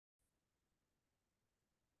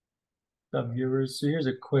What's up, viewers? So here's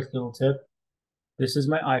a quick little tip. This is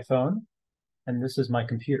my iPhone, and this is my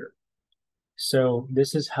computer. So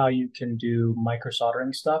this is how you can do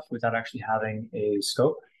microsoldering stuff without actually having a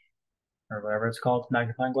scope or whatever it's called,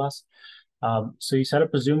 magnifying glass. So you set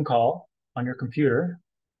up a Zoom call on your computer,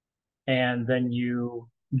 and then you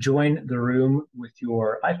join the room with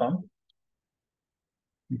your iPhone.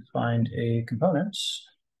 You find a component,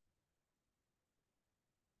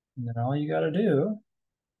 and then all you got to do,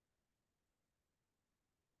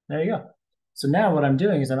 there you go. So now what I'm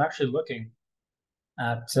doing is I'm actually looking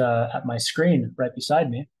at my screen right beside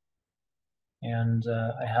me, and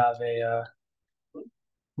I have a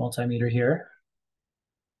multimeter here.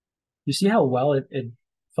 You see how well it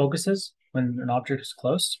focuses when an object is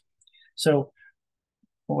close? So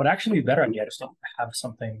what would actually be better idea, just to have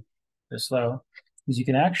something this low, is you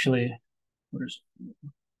can actually,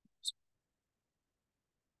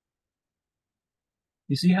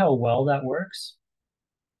 you see how well that works?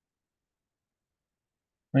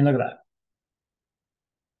 I mean, look at that.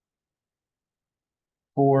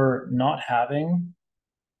 For not having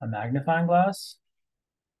a magnifying glass,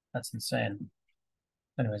 that's insane.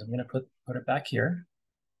 Anyways, I'm gonna put it back here.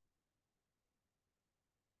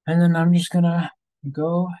 And then I'm just gonna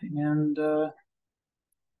go and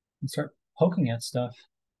start poking at stuff.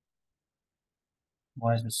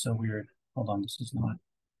 Why is this so weird? Hold on, this is not.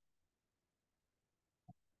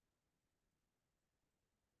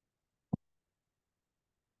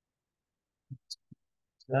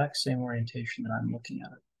 Exact same orientation that I'm looking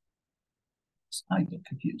at it. So I get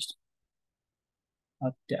confused.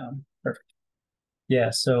 Up, down. Perfect.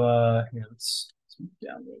 Yeah, so here, let's move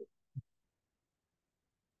down a little.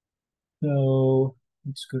 So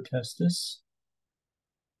let's go test this.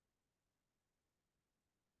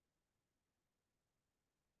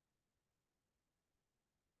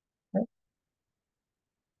 Okay.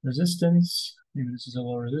 Resistance. Maybe this is a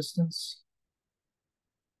low resistance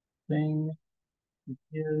thing. It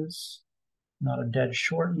is not a dead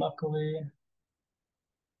short, luckily.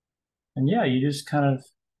 And yeah, you just kind of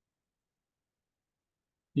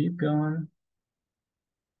keep going.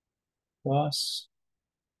 Plus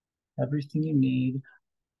everything you need.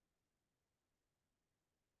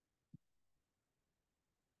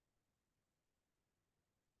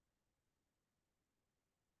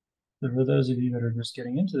 So for those of you that are just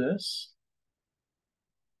getting into this,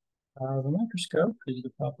 the microscope is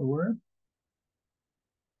the proper word.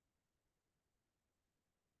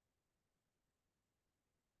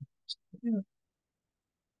 Yeah.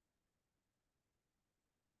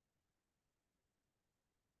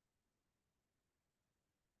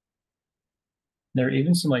 There are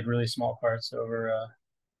even some like really small parts over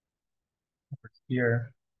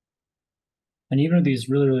here. And even with these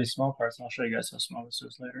really, really small parts, and I'll show you guys how small this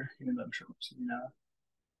is later, even though I'm sure most of you know.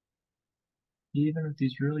 Even with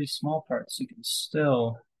these really small parts, you can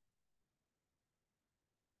still,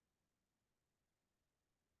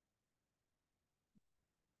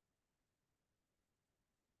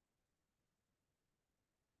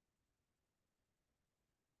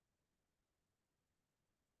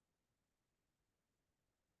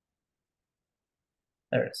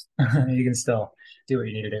 there it is. You can still do what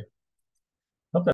you need to do.